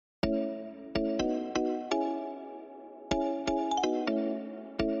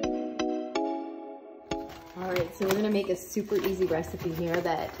All right, so we're gonna make a super easy recipe here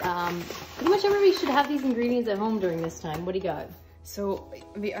that pretty much everybody should have these ingredients at home during this time. What do you got? So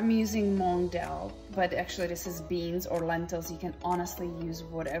I'm using mung dal, but actually this is beans or lentils. You can honestly use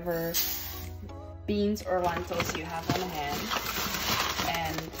whatever beans or lentils you have on hand.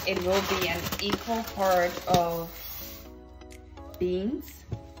 And it will be an equal part of beans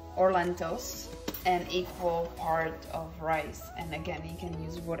or lentils and equal part of rice. And again, you can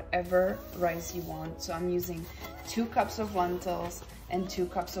use whatever rice you want. So I'm using 2 cups of lentils and 2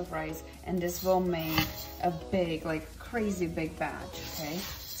 cups of rice, and this will make a big, like crazy big batch, okay?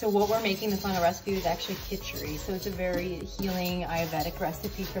 So what we're making this on a recipe is actually Kitchari. So it's a very healing Ayurvedic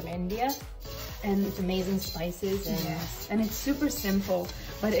recipe from India. And it's amazing spices. And yes, and it's super simple.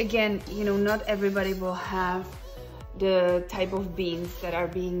 But again, you know, not everybody will have the type of beans that are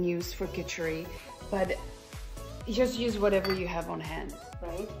being used for Kitchari, but just use whatever you have on hand,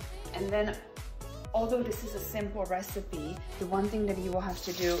 right? And then, although this is a simple recipe, the one thing that you will have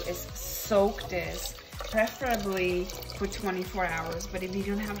to do is soak this, preferably for 24 hours, but if you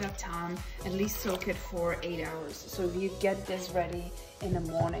don't have that time, at least soak it for 8 hours. So if you get this ready in the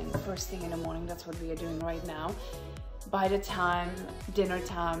morning, first thing in the morning, that's what we are doing right now, by the time dinner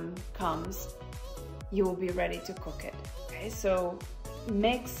time comes, you will be ready to cook it, okay? So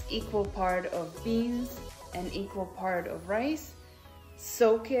mix equal part of beans and equal part of rice,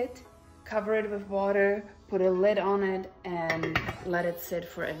 soak it, cover it with water, put a lid on it, and let it sit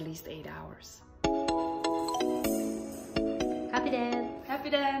for at least 8 hours. happy dance. Happy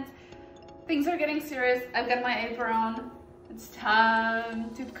dance. Things are getting serious. I've got my apron on. It's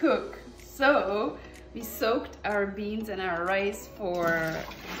time to cook. So we soaked our beans and our rice for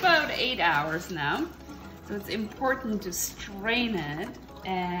about 8 hours now. So it's important to strain it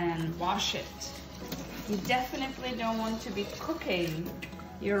and wash it. You definitely don't want to be cooking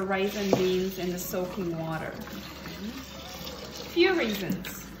your rice and beans in the soaking water. Few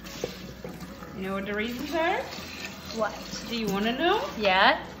reasons. You know what the reasons are? What? Do you want to know?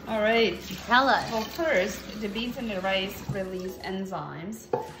 Yeah? All right. Tell us. Well, first, the beans and the rice release enzymes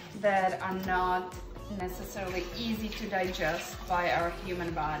that are not necessarily easy to digest by our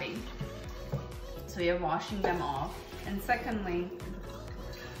human body. So you're washing them off. And secondly,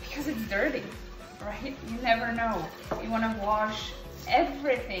 because it's dirty, right? You never know. You want to wash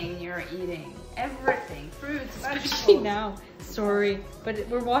everything you're eating. Everything. Fruits, vegetables. now. Sorry, but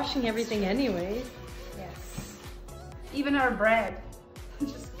we're washing everything anyways. Yes. Even our bread.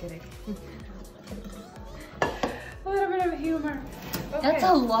 Just kidding. A little bit of humor. Okay. That's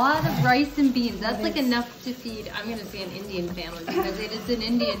a lot of rice and beans. That's like enough to feed, I'm gonna say, an Indian family, because it is an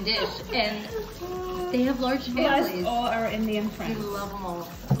Indian dish and they have large families. Yes, all our Indian friends. We love them all.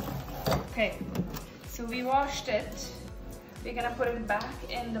 Okay, so we washed it. We're gonna put it back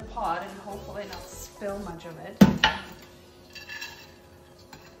in the pot and hopefully not spill much of it.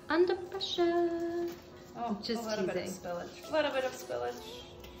 Under pressure. Oh, just a little bit of teasing. spillage. A little bit of spillage.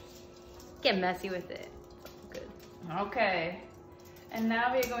 Get messy with it. Good. Okay, and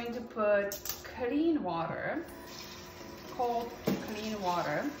now we're going to put clean water, cold clean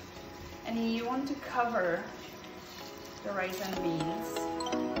water, and you want to cover the rice and beans.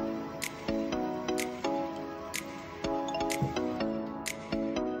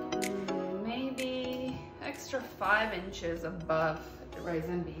 Maybe extra 5 inches above the rice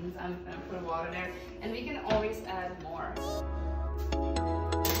and beans. I'm gonna put water there, and we can always add more.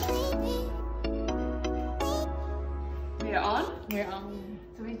 We're on? We're on.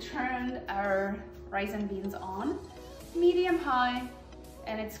 So we turned our rice and beans on, medium high,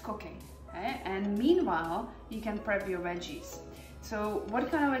 and it's cooking, okay? And meanwhile, you can prep your veggies. So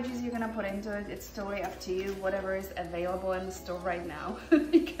what kind of veggies you're gonna put into it, it's totally up to you, whatever is available in the store right now.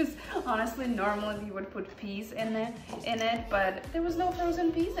 Because honestly, normally we would put peas in it, but there was no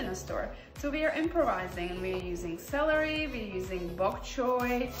frozen peas in the store. So we are improvising, and we're using celery, we're using bok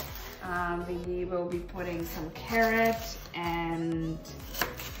choy, we will be putting some carrot and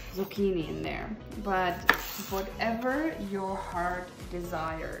zucchini in there, but whatever your heart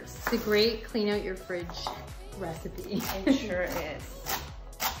desires. It's a great clean out your fridge recipe. It sure is.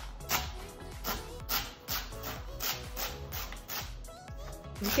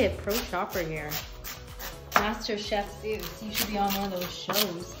 Look at Pro Shopper here. Master Chef Zeus. You should be on one of those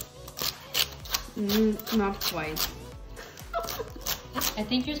shows. Not quite. I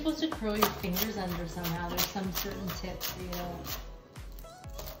think you're supposed to curl your fingers under somehow. There's some certain tips, you know.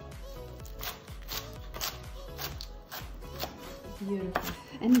 Beautiful.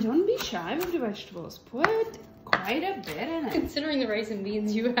 And don't be shy with the vegetables. Put quite a bit in it. Considering the rice and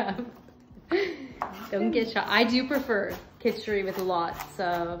beans you have. Don't get shy. I do prefer Kitchari with lots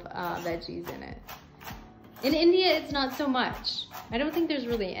of veggies in it. In India, it's not so much. I don't think there's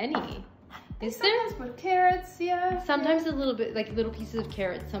really any. Is there? Sometimes with carrots, yeah. Sometimes a little bit, like little pieces of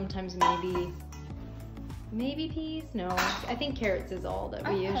carrots. Sometimes maybe peas. No, I think carrots is all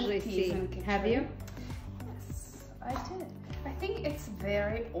that we usually see. Have you? Yes, I did. I think it's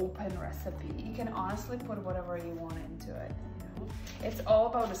very open recipe. You can honestly put whatever you want into it. You know? It's all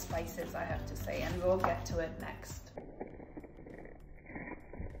about the spices, I have to say, and we'll get to it next.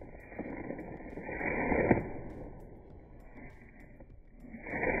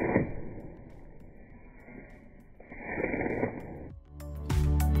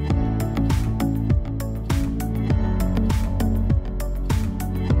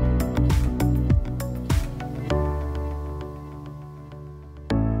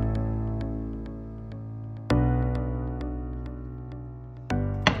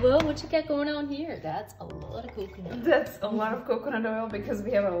 Well, what you got going on here? That's a lot of coconut. That's a lot of coconut oil because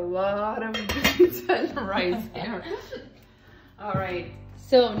we have a lot of beans and rice here. All right.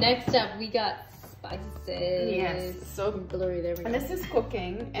 So next up, we got spices. Yes. So blurry. There we go. And this is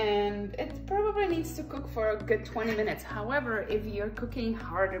cooking, and it probably needs to cook for a good 20 minutes. However, if you're cooking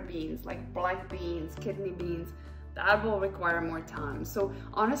harder beans, like black beans, kidney beans, that will require more time. So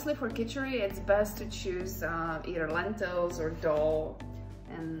honestly, for kitchari, it's best to choose either lentils or dal,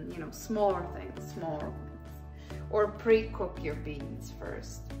 and you know, smaller things, or pre-cook your beans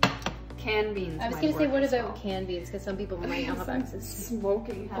first. Canned beans. I was gonna say, what about canned beans? Because some people might not have access to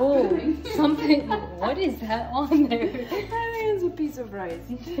smoking. Oh, something. What is that on there? I think it's a piece of rice.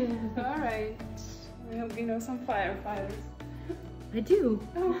 All right. I hope you know some firefighters. I do.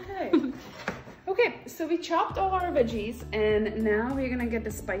 Okay. Okay, so we chopped all our veggies, and now we're gonna get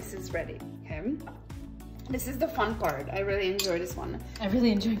the spices ready. Okay. This is the fun part. I really enjoy this one. I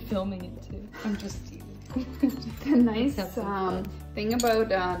really enjoy filming it too. I'm just teasing. The nice thing about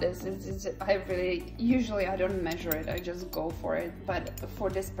this is usually I don't measure it, I just go for it, but for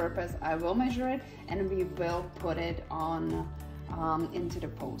this purpose I will measure it, and we will put it on into the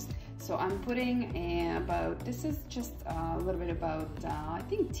post. So I'm putting this is just a little bit about I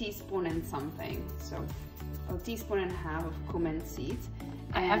think teaspoon and something, so a teaspoon and a half of cumin seeds.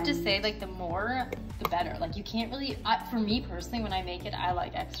 I have to say, like, the more, the better. Like, you can't really, for me personally, when I make it, I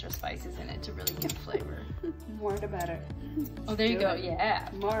like extra spices in it to really give flavor. More the better. Oh, there you go. Yeah.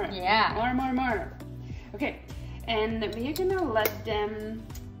 More. Yeah. More. Okay, and we're gonna let them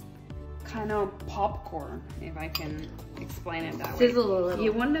kind of popcorn, if I can explain it that way. Sizzle a little.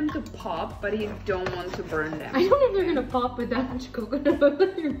 You want them to pop, but you don't want to burn them. I don't know if they're gonna pop with that much coconut oil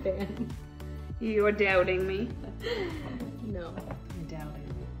in your pan. You are doubting me? No.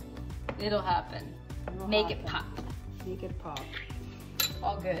 Doubting. It'll happen. Make it pop. Make it pop.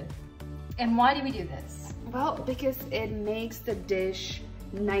 All good. And why do we do this? Well, because it makes the dish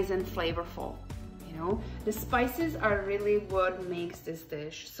nice and flavorful. You know, the spices are really what makes this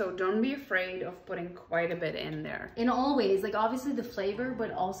dish. So don't be afraid of putting quite a bit in there. In all ways, like obviously the flavor,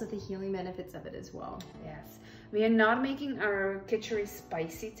 but also the healing benefits of it as well. Yes. We are not making our kitchari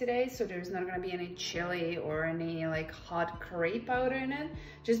spicy today, so there's not gonna be any chili or any like hot curry powder in it.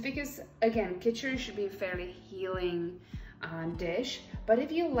 Just because, again, kitchari should be a fairly healing dish. But if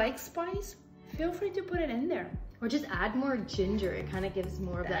you like spice, feel free to put it in there. Or just add more ginger. It kind of gives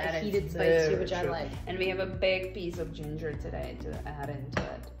more of that heated spice too, which I like. And we have a big piece of ginger today to add into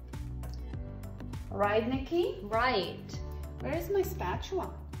it. Right, Nikki? Right. Where is my spatula?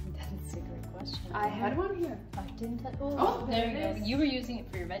 That's a great question. I had one here. I didn't touch. Oh, there you go. You were using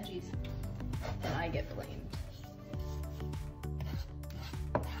it for your veggies. And I get blamed.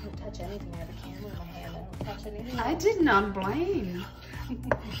 I don't touch anything. I have a camera in my hand. I don't touch anything. I did not blame.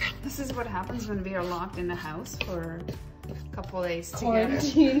 This is what happens when we are locked in the house for a couple days together.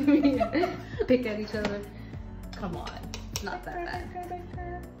 Quarantine. We pick at each other. Come on. It's not that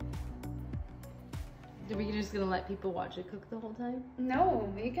bad. Are we just gonna let people watch it cook the whole time?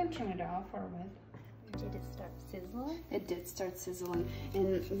 No, we can turn it off for a bit. Did it start sizzling? It did start sizzling.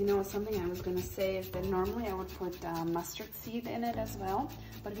 And you know, something I was gonna say is that normally I would put mustard seed in it as well,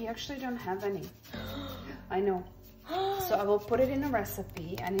 but we actually don't have any. I know. So I will put it in a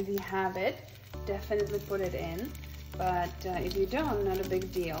recipe, and if you have it, definitely put it in. But if you don't, not a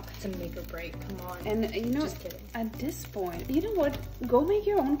big deal. It's a make or break, come on. And you know, at this point, you know what? Go make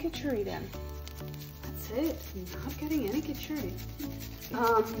your own kitchari then. That's it. I'm not getting any kitchari.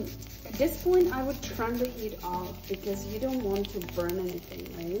 At this point, I would turn the heat off because you don't want to burn anything,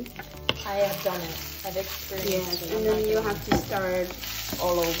 right? I have done it. I've experienced it. And then you have to start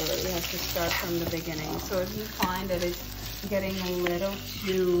all over. You have to start from the beginning. So if you find that it's getting a little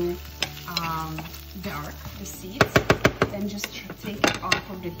too dark, the seeds, then just take it off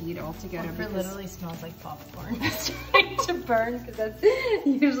of the heat altogether. It literally smells like popcorn. It's trying to burn because that's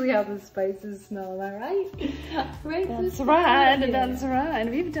usually how the spices smell. Am I right? Right. That's right. That's right.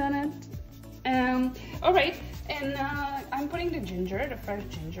 We've done it. All right. And I'm putting the ginger, the fresh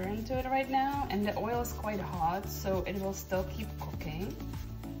ginger into it right now. And the oil is quite hot, so it will still keep cooking.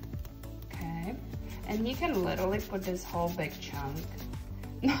 Okay. And you can literally put this whole big chunk.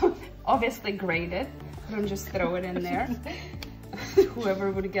 Obviously grate it. Don't just throw it in there.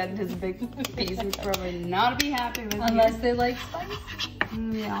 Whoever would get this big piece would probably not be happy with Unless they like spicy.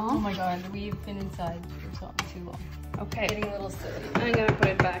 Yeah. Oh my god, we've been inside for too long. Okay. Getting a little silly. I'm gonna put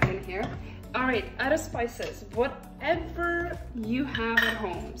it back in here. All right, other spices, whatever you have at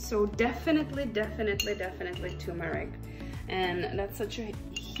home. So definitely turmeric. And that's such a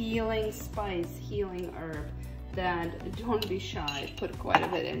healing spice, healing herb, that don't be shy, put quite a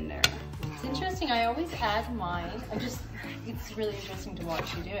bit in there. It's interesting, I always add mine. It's really interesting to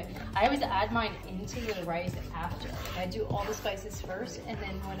watch you do it. I always add mine into the rice after. I do all the spices first, and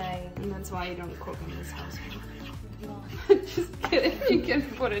then when And that's why you don't cook in this house. No. Just kidding, you can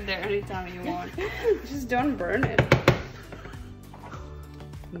put it there anytime you want. Just don't burn it.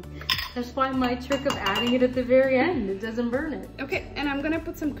 That's why my trick of adding it at the very end, it doesn't burn it. Okay, and I'm gonna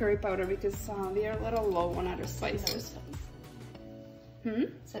put some curry powder because we are a little low on other spices.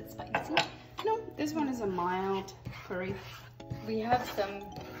 Is that spicy? No, this one is a mild curry. We have some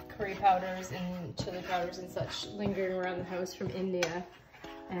curry powders and chili powders and such lingering around the house from India.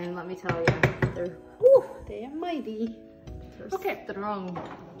 And let me tell you, They are mighty. they're strong.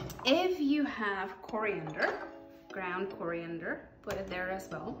 If you have coriander, ground coriander, put it there as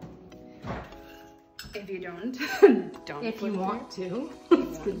well. If you don't, don't. If you want to.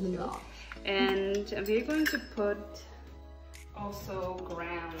 It's good to know. And we're going to put also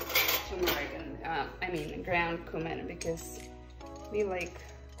ground turmeric and ground cumin, because we like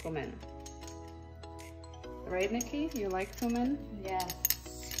cumin. Right, Nikki? You like cumin? Yes.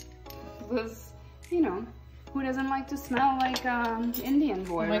 Because, you know, who doesn't like to smell like Indian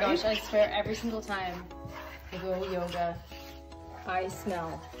boy, Oh my right? gosh, I swear every single time I go yoga, I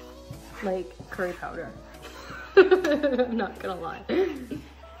smell like curry powder. I'm not gonna lie.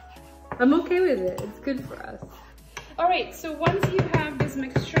 I'm okay with it. It's good for us. All right, so once you have this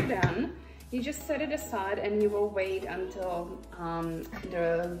mixture done, you just set it aside and you will wait until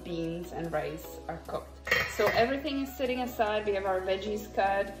the beans and rice are cooked. So everything is sitting aside. We have our veggies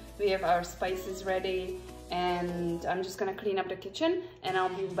cut, we have our spices ready, and I'm just gonna clean up the kitchen and I'll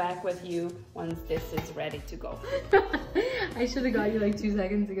be back with you once this is ready to go. I should have got you like 2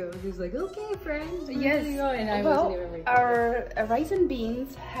 seconds ago. She was like, okay, friends. Yes, And I well, wasn't even ready. our rice and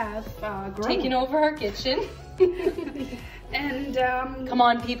beans have grown. Taking over our kitchen. And come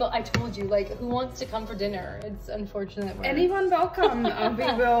on, people! I told you, like, who wants to come for dinner? It's unfortunate. anyone welcome. We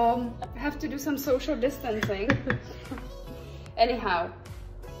will have to do some social distancing. Anyhow,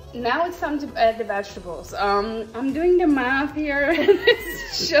 now it's time to add the vegetables. I'm doing the math here.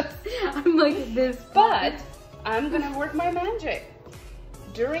 It's just, I'm like this, but I'm gonna work my magic.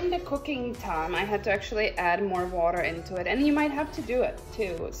 During the cooking time, I had to actually add more water into it, and you might have to do it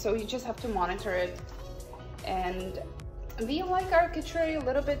too. So you just have to monitor it. And we like our kitchari a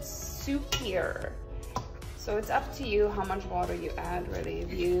little bit soupier. So it's up to you how much water you add, really.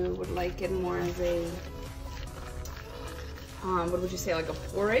 If you would like it more as a, what would you say, like a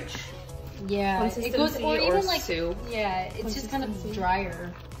porridge? Yeah, it goes, or even like soup. Yeah, it's just kind of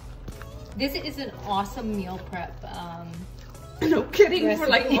drier. This is an awesome meal prep. No kidding, recipe. for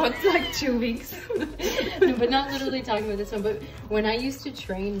like what, like 2 weeks? No, but not literally talking about this one, but when I used to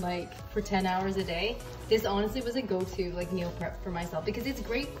train like for 10 hours a day, this honestly was a go-to like meal prep for myself, because it's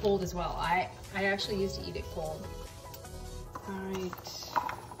great cold as well. I actually used to eat it cold. All right,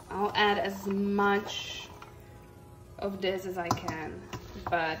 I'll add as much of this as I can,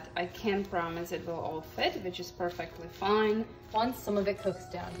 but I can't promise it will all fit, which is perfectly fine. Once some of it cooks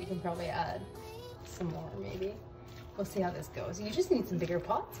down, you can probably add some more maybe. We'll see how this goes. You just need some bigger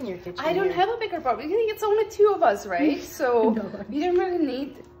pots in your kitchen. I don't have a bigger pot. I think it's only 2 of us, right? So No. we don't really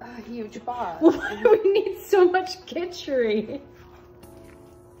need a huge pot. Why do we need so much kitchari?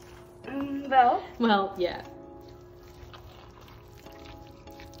 Well, yeah.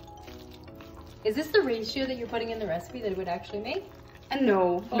 Is this the ratio that you're putting in the recipe that it would actually make?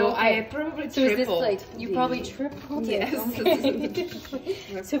 No, Oh, no, okay. I probably So is this tripled. like, you probably tripled it? Yes.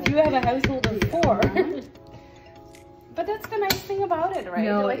 Okay. So if you have a household of 4, But that's the nice thing about it, right?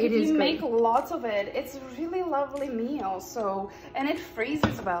 No, like it if is you great. make lots of it, it's a really lovely meal. So, and it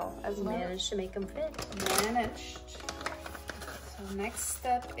freezes well as well. managed to make them fit. Managed. So next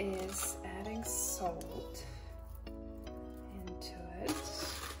step is adding salt. it.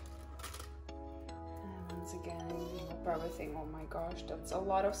 And once again, probably think, oh my gosh, that's a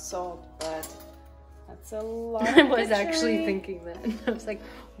lot of salt, but that's a lot of I was Kitchari. actually thinking that. I was like,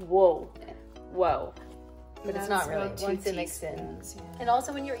 whoa, whoa. But it's not really, about 2 once it mixed in. teaspoons, yeah. And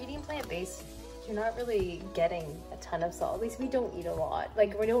also when you're eating plant-based, you're not really getting a ton of salt. At least we don't eat a lot.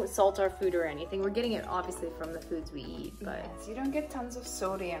 Like we don't salt our food or anything. We're getting it obviously from the foods we eat, but yes, you don't get tons of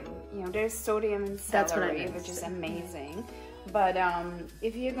sodium. You know, there's sodium in That's what I celery, meant. which is amazing. But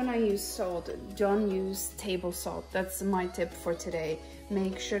if you're gonna use salt, don't use table salt. That's my tip for today.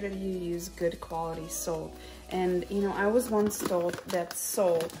 Make sure that you use good quality salt. And you know, I was once told that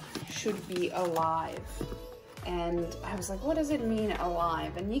salt should be alive. And I was like, what does it mean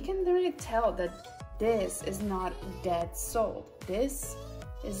alive? And you can really tell that this is not dead salt. This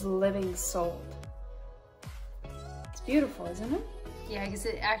is living salt. It's beautiful, isn't it? yeah, because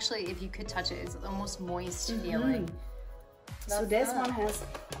it actually, if you could touch it, it's almost moist feeling. So this one has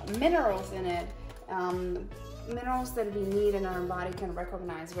minerals in it, minerals that we need and our body can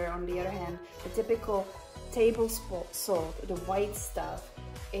recognize, where on the other hand, the typical table salt, the white stuff,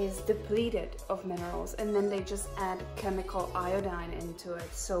 is depleted of minerals, and then they just add chemical iodine into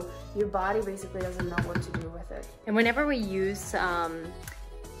it. So your body basically doesn't know what to do with it. And whenever we use,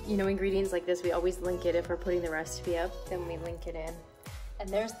 you know, ingredients like this, we always link it. If we're putting the recipe up, then we link it in. And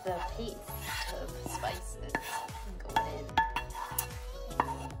there's the paste of spices going in.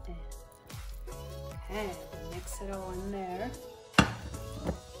 Okay, mix it all in there.